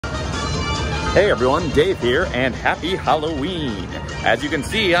Hey everyone, Dave here, and happy Halloween! As you can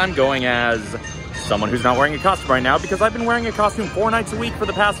see, I'm going as someone who's not wearing a costume right now because I've been wearing a costume 4 nights a week for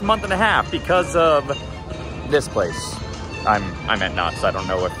the past month and a half because of this place. I'm at Knott's. I don't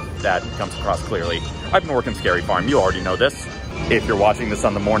know if that comes across clearly. I've been working Scary Farm, you already know this. If you're watching this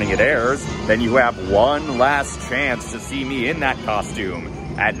on the morning it airs, then you have one last chance to see me in that costume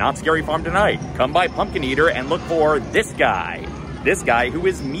at Knott's Scary Farm tonight. Come by Pumpkin Eater and look for this guy. This guy who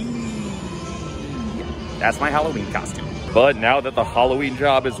is me. That's my Halloween costume. But now that the Halloween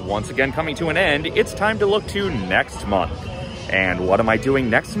job is once again coming to an end, it's time to look to next month. And what am I doing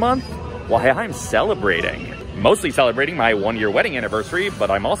next month? Why, I'm celebrating. Mostly celebrating my 1-year wedding anniversary,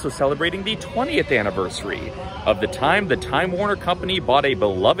 but I'm also celebrating the 20th anniversary of the time the Time Warner Company bought a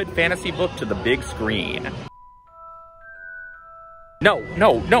beloved fantasy book to the big screen. No,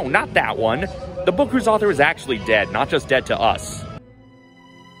 not that one. The book whose author is actually dead, not just dead to us.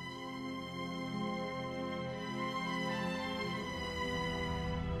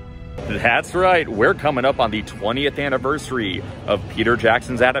 That's right, we're coming up on the 20th anniversary of Peter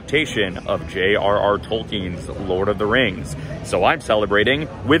Jackson's adaptation of J.R.R. Tolkien's Lord of the Rings. So I'm celebrating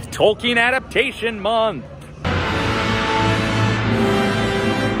with Tolkien Adaptation Month!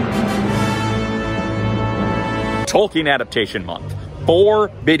 Tolkien Adaptation Month. 4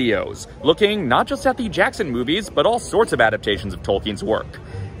 videos, looking not just at the Jackson movies, but all sorts of adaptations of Tolkien's work.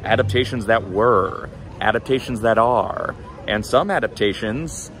 Adaptations that were, adaptations that are, and some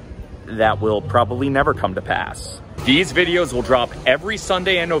adaptations that will probably never come to pass. These videos will drop every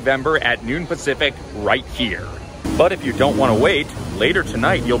Sunday in November at noon Pacific right here. But if you don't want to wait, later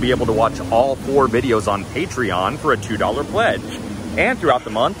tonight you'll be able to watch all 4 videos on Patreon for a $2 pledge. And throughout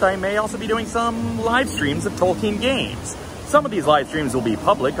the month, I may also be doing some live streams of Tolkien games. Some of these live streams will be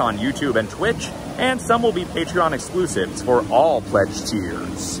public on YouTube and Twitch, and some will be Patreon exclusives for all pledge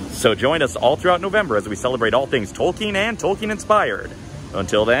tiers. So join us all throughout November as we celebrate all things Tolkien and Tolkien inspired.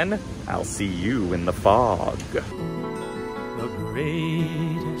 Until then, I'll see you in the fog. The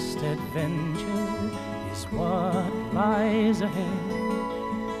greatest adventure is what lies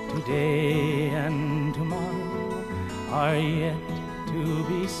ahead. Today and tomorrow are yet to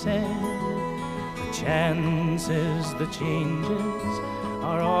be said. The chances, the changes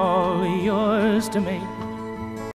are all yours to make.